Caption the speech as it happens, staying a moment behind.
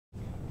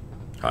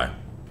Hi.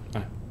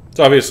 Hi. It's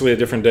obviously a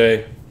different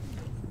day.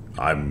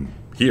 I'm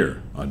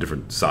here on a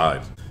different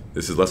side.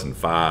 This is lesson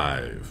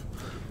 5.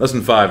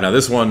 Lesson 5. Now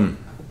this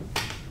one,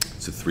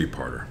 it's a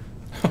 3-parter.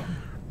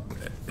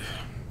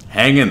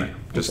 Hang in there.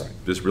 Just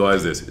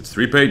realize this. It's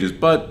 3 pages,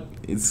 but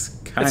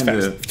it's kind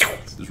of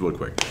just real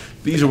quick.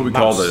 These are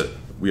what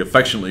we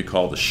affectionately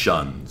call the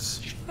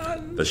shuns.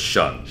 The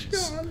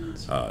shuns.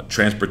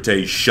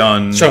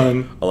 Transportation.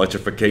 Shun.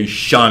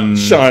 Electrification.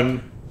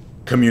 Shun.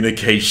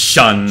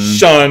 Communication.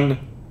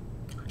 Shun.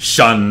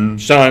 Shun.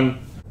 Shun.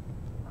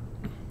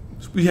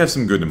 We have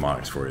some good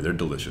mnemonics for you. They're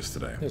delicious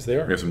today. Yes, they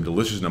are. We have some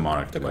delicious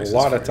mnemonic Took devices. a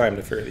lot of time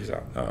to figure these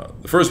out.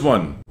 The first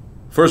one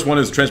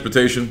is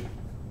transportation.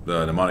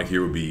 The mnemonic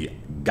here would be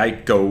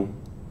GEICO.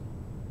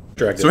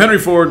 So Henry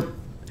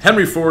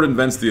Ford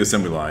invents the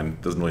assembly line.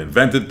 Doesn't really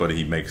invent it, but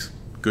he makes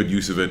good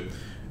use of it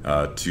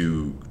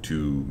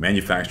to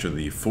manufacture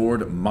the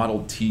Ford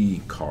Model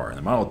T car. And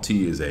the Model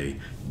T is a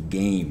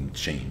game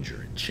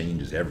changer. It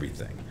changes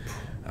everything.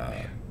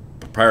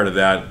 Prior to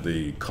that,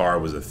 the car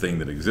was a thing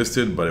that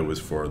existed, but it was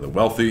for the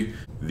wealthy.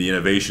 The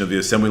innovation of the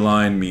assembly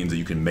line means that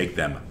you can make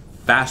them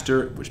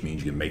faster, which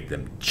means you can make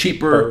them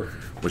cheaper,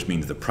 which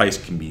means the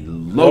price can be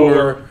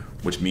lower,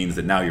 which means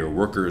that now your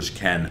workers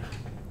can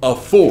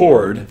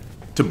afford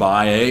to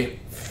buy a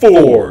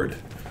Ford,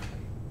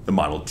 the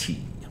Model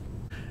T.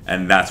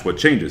 And that's what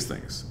changes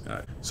things.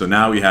 So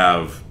now we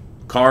have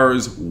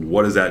cars.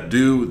 What does that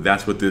do?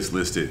 That's what this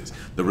list is.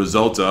 The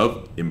result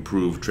of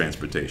improved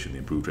transportation. The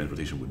improved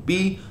transportation would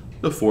be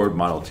the Ford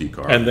Model T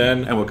car.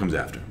 And what comes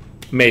after?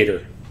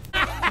 Mater.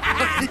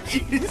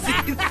 Did you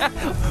see that?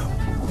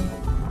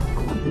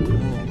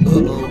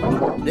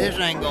 This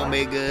ain't gonna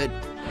be good.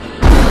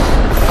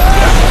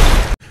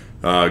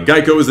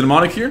 GEICO is the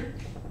mnemonic here.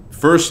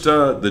 First,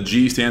 the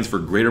G stands for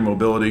greater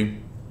mobility.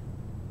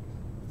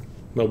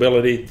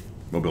 Mobility.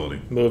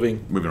 Mobility.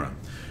 Moving. Moving around.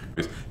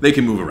 They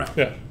can move around.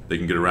 Yeah. They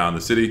can get around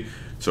the city.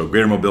 So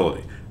greater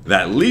mobility.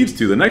 That leads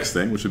to the next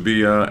thing, which would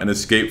be an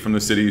escape from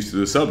the cities to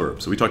the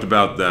suburbs. So we talked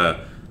about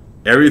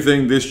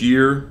everything this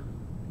year.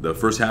 The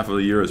first half of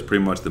the year is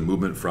pretty much the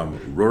movement from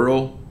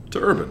rural to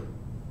urban.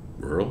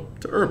 Rural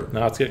to urban.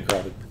 Now it's getting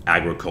crowded.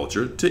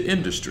 Agriculture to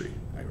industry.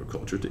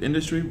 Agriculture to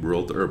industry.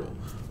 Rural to herbal.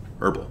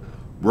 Herbal.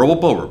 Rural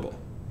to verbal.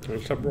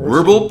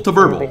 Verbal to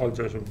verbal.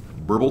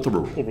 Verbal to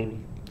verbal.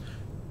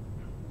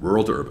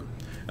 Rural to urban.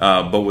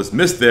 But what's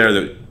missed there,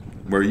 that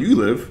where you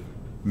live,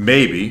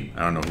 maybe,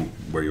 I don't know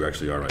where you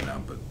actually are right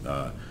now,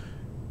 but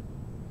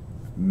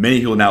many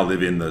people now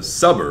live in the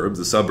suburbs.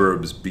 The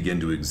suburbs begin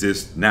to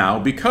exist now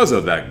because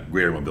of that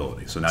greater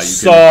mobility. So now you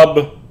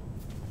can...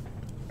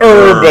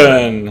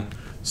 Suburban.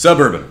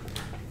 Suburban.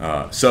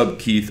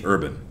 Sub-Keith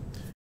urban.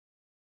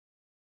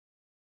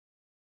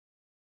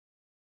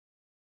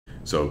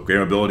 So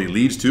greater mobility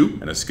leads to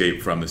an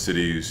escape from the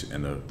cities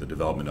and the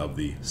development of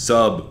the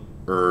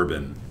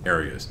suburban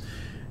areas.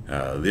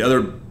 The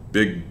other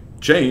big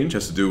change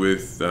has to do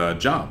with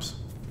jobs.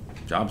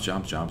 Jobs.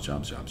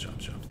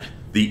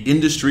 The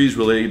industries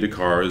related to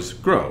cars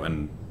grow,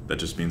 and that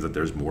just means that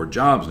there's more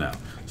jobs now.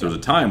 So there's a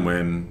time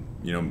when,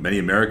 many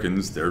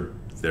Americans,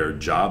 their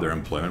job, their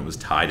employment was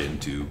tied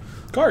into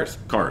Cars.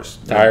 Tires.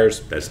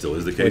 That still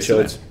is the case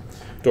today.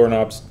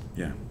 Doorknobs.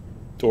 Yeah.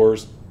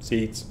 Doors.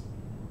 Seats.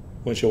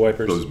 Windshield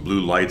wipers. Those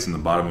blue lights in the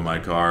bottom of my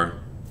car.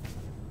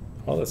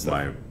 All that stuff.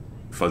 My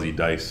fuzzy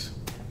dice.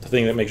 The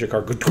thing that makes your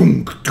car go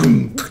doom,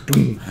 doom,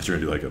 doom. I was trying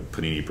to do like a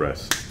panini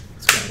press.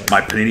 My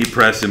panini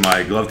press in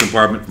my glove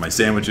compartment for my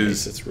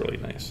sandwiches. It's really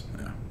nice.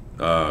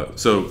 Yeah.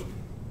 So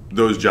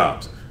those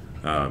jobs.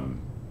 At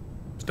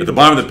the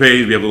bottom of the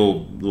page, we have a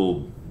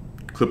little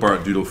clip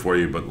art doodle for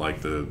you, but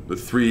like the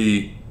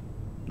three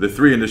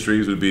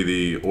industries would be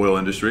the oil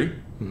industry.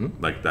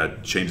 Mm-hmm. Like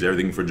that changed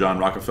everything for John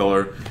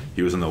Rockefeller.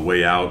 He was on the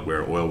way out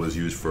where oil was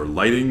used for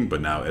lighting, but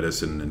now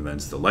Edison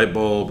invents the light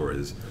bulb, or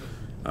his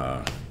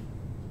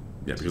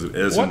because of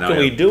Edison. What can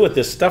we do with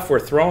this stuff we're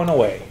throwing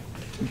away?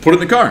 Put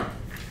it in the car.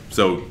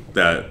 So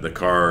that the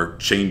car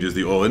changes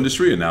the oil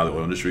industry, and now the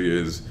oil industry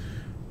is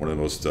one of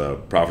the most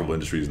profitable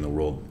industries in the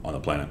world on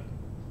the planet.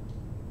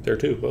 There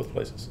too, both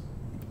places.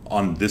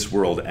 On this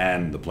world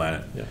and the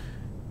planet. Yeah.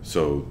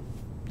 So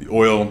the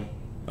oil,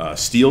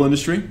 steel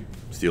industry.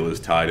 Steel is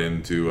tied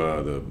into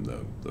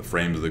the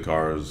frames of the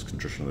cars,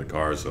 construction of the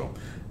cars, so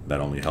that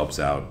only helps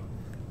out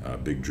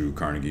Big Drew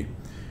Carnegie.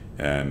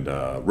 And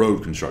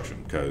road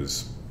construction,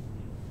 because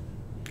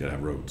you gotta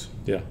have roads.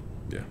 Yeah.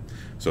 Yeah.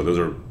 So those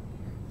are,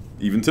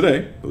 even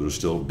today, those are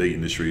still big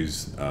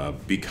industries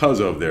because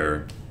of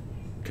their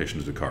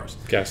connections to cars.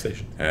 Gas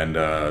station.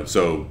 And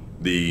so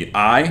the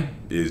I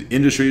is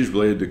industries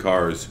related to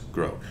cars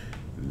grow.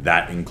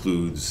 That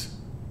includes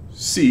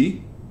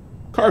C,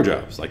 car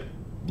jobs, like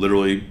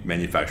literally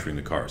manufacturing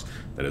the cars.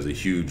 That is a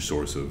huge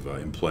source of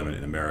employment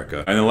in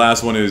America. And the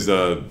last one is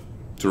to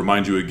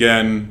remind you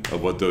again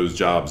of what those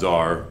jobs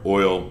are: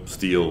 oil,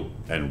 steel,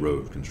 and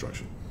road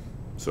construction.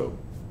 So,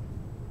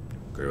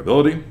 greater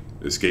mobility,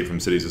 escape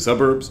from cities to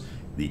suburbs,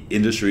 the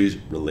industries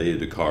related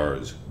to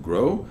cars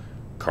grow,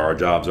 car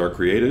jobs are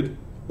created,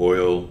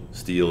 oil,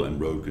 steel, and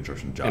road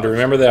construction jobs. And to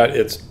remember that,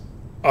 it's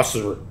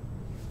Oscar.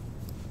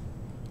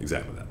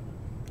 Exactly that.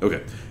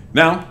 Okay.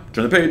 Now,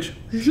 turn the page.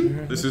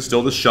 This is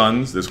still the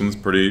shuns. This one's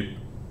pretty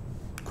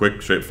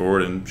quick,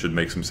 straightforward, and should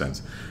make some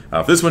sense.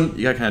 For this one,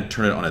 you gotta kind of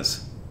turn it on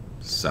its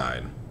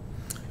side.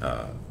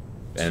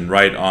 And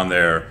write on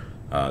there,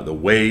 the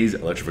ways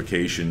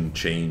electrification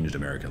changed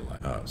American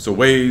life. So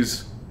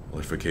ways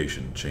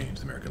electrification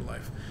changed American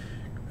life.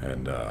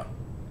 And kind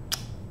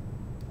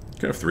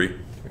of three.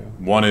 Yeah.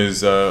 One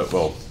is,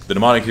 well, the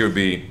mnemonic here would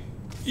be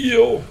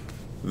eel.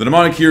 The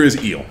mnemonic here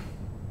is eel.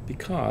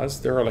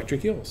 Because there are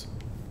electric eels.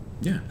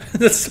 Yeah.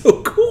 That's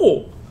so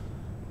cool.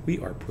 We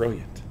are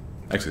brilliant.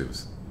 Actually, it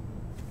was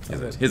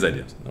his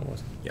idea. No, it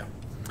wasn't. Yeah.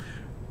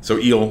 So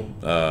eel,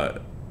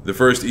 the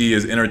first E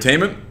is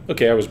entertainment.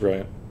 Okay, I was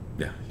brilliant.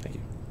 Yeah. Thank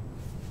you.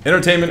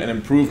 Entertainment and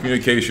improved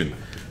communication.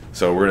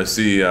 So we're going to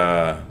see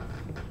the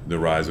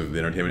rise of the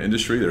entertainment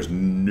industry. There's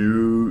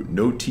no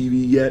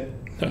TV yet.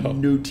 No.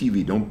 No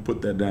TV. Don't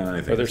put that down.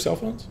 Are there cell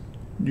phones?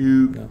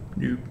 No.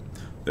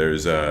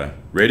 There's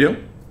radio,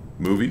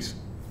 movies.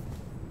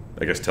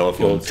 I guess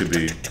telephones could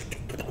be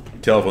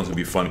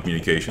fun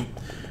communication.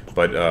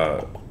 But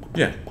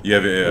yeah, you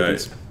have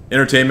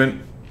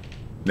entertainment,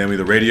 namely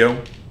the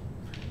radio,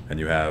 and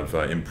you have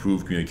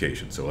improved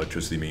communication. So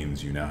electricity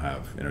means you now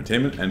have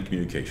entertainment and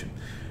communication.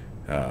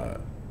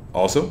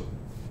 Also,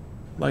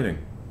 lighting.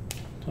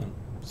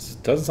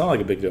 Doesn't sound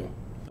like a big deal.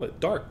 But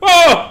dark.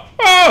 Ah!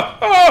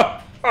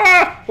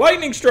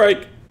 Lightning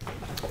strike!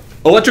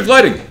 Electric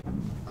lighting.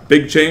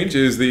 Big change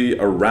is the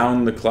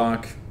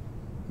around-the-clock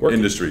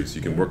industries.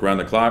 You can work around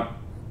the clock,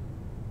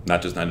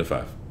 not just 9 to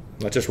 5.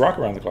 Not just rock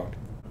around the clock.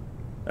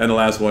 And the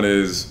last one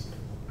is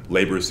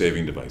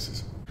labor-saving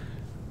devices.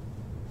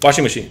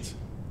 Washing machines.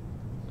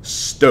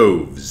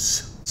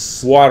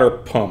 Stoves. Water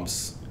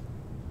pumps.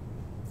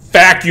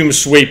 Vacuum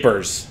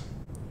sweepers.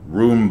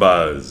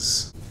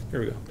 Roombas. Here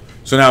we go.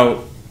 So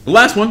now, the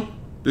last one,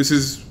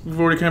 we've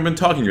already kind of been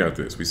talking about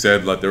this. We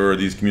said that there are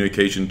these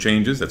communication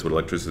changes, that's what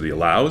electricity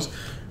allows,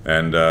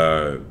 and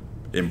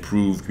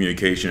improved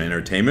communication and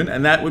entertainment,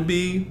 and that would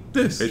be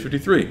this, page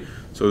 53.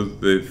 So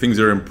the things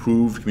that are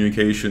improved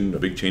communication, a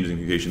big change in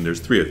communication,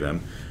 there's 3 of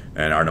them,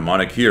 and our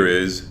mnemonic here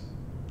is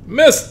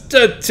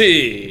Mr.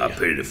 T. I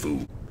pay the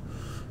fool.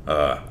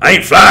 I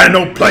ain't flying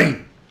no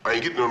plane. I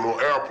ain't getting on no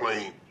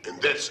airplane, and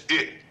that's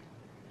it.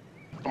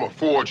 I'm gonna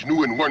forge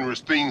new and wondrous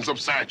things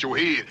upside your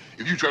head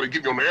if you try to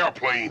get me on the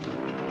airplane.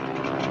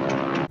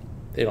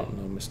 They don't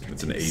know Mr. T.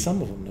 It's an 8.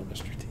 Some of them know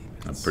Mr. T.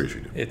 I'm pretty sure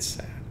you do. It's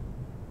sad.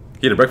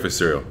 He had a breakfast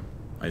cereal.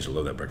 I used to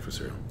love that breakfast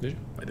cereal. Did you?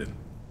 I did.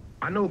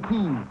 I know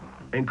Cool,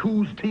 and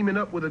Cool's teaming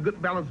up with a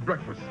good balanced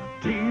breakfast.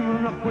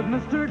 Teaming up with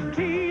Mr.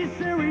 T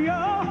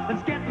cereal,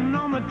 it's getting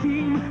on the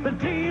team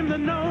that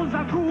knows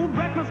how cool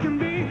breakfast can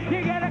be.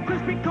 You get a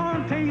crispy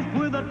corn taste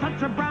with a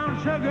touch of brown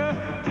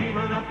sugar.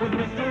 Teaming up with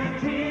Mr.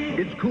 T.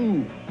 It's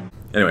Cool.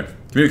 Anyway,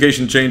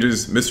 communication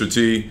changes, Mr.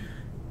 T.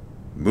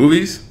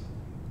 Movies,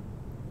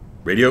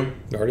 radio,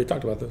 I already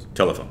talked about this.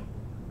 telephone.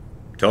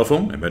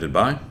 Telephone invented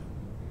by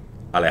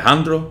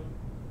Alejandro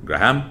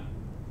Graham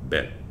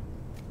Bell.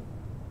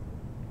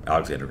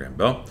 Alexander Graham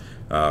Bell.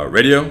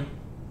 Radio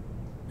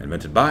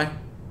invented by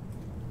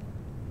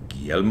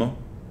Guillermo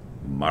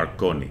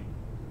Marconi.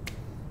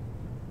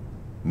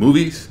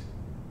 Movies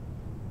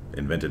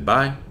invented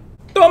by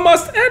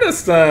Thomas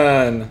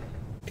Edison.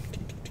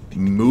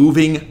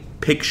 moving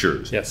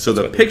pictures. Yes, so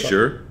the that's what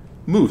picture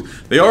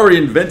moves. They already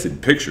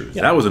invented pictures.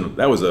 Yeah.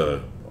 That was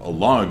a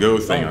long ago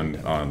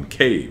thing on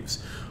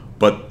caves.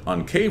 But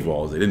on cave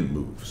walls, they didn't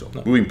move. So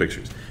moving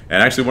pictures.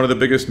 And actually, one of the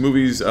biggest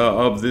movies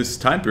of this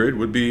time period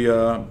would be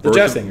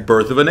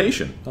Birth of a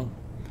Nation. Oh,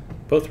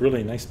 both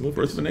really nice movies.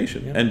 Birth of a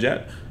Nation. Yeah. And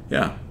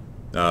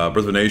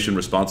Birth of a Nation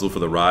responsible for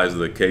the rise of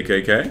the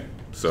KKK.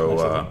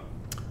 So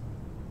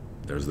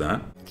there's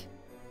that.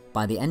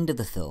 By the end of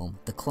the film,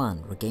 the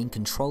Klan regain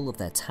control of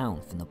their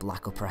town from the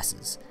black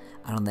oppressors,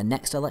 and on the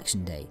next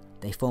election day,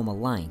 they form a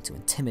line to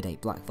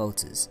intimidate black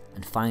voters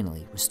and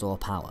finally restore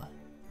power.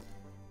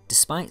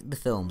 Despite the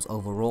film's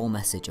overall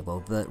message of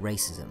overt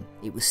racism,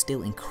 it was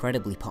still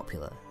incredibly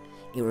popular.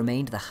 It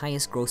remained the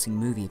highest grossing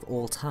movie of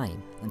all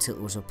time until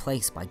it was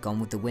replaced by Gone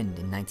with the Wind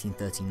in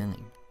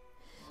 1939.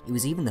 It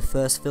was even the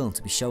first film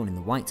to be shown in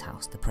the White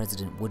House to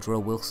President Woodrow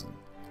Wilson.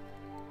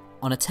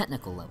 On a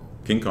technical level,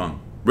 King Kong.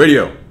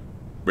 Radio.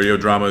 Radio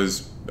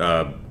dramas.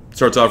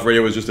 Starts off,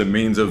 radio as just a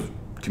means of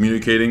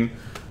communicating.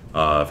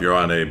 If you're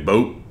on a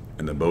boat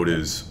and the boat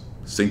is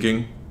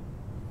sinking,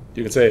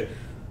 You can say,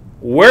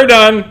 "We're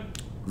done."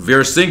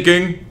 we're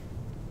sinking.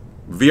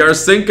 We are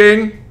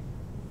sinking.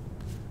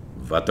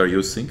 What are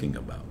you thinking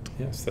about?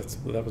 Yes, that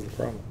was the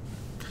problem.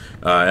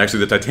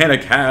 Actually, the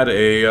Titanic had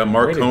a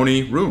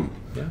Marconi room.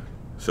 Yeah.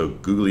 So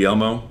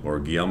Guglielmo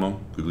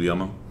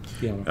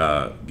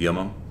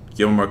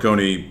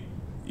Marconi,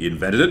 he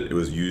invented it. It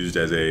was used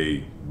as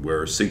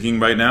we're sinking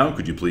right now.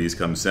 Could you please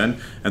come send?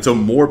 And so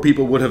more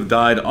people would have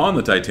died on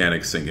the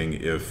Titanic sinking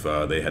if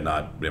they had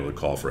not been able to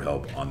call for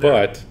help on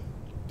there. But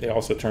they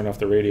also turned off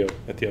the radio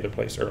at the other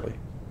place early.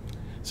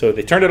 So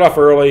they turned it off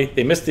early.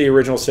 They missed the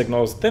original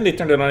signals. Then they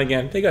turned it on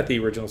again. They got the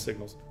original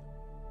signals.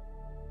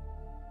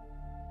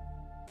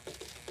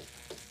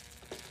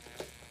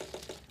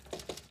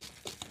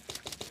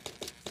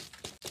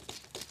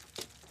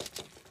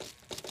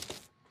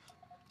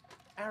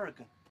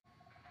 arrogant.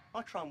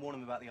 I try and warn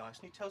him about the ice,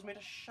 and he tells me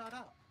to shut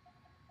up.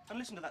 And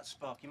listen to that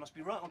Spark, he must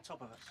be right on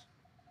top of us.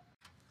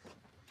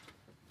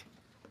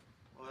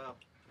 Well,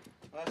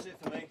 that's it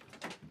for me.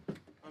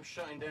 I'm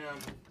shutting down.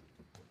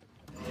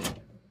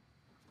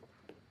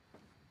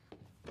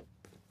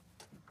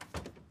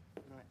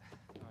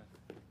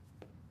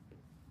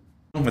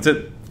 That's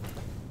it.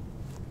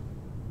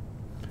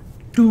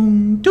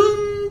 Doom,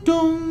 doom,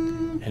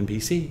 doom.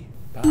 NPC.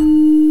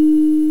 Bye.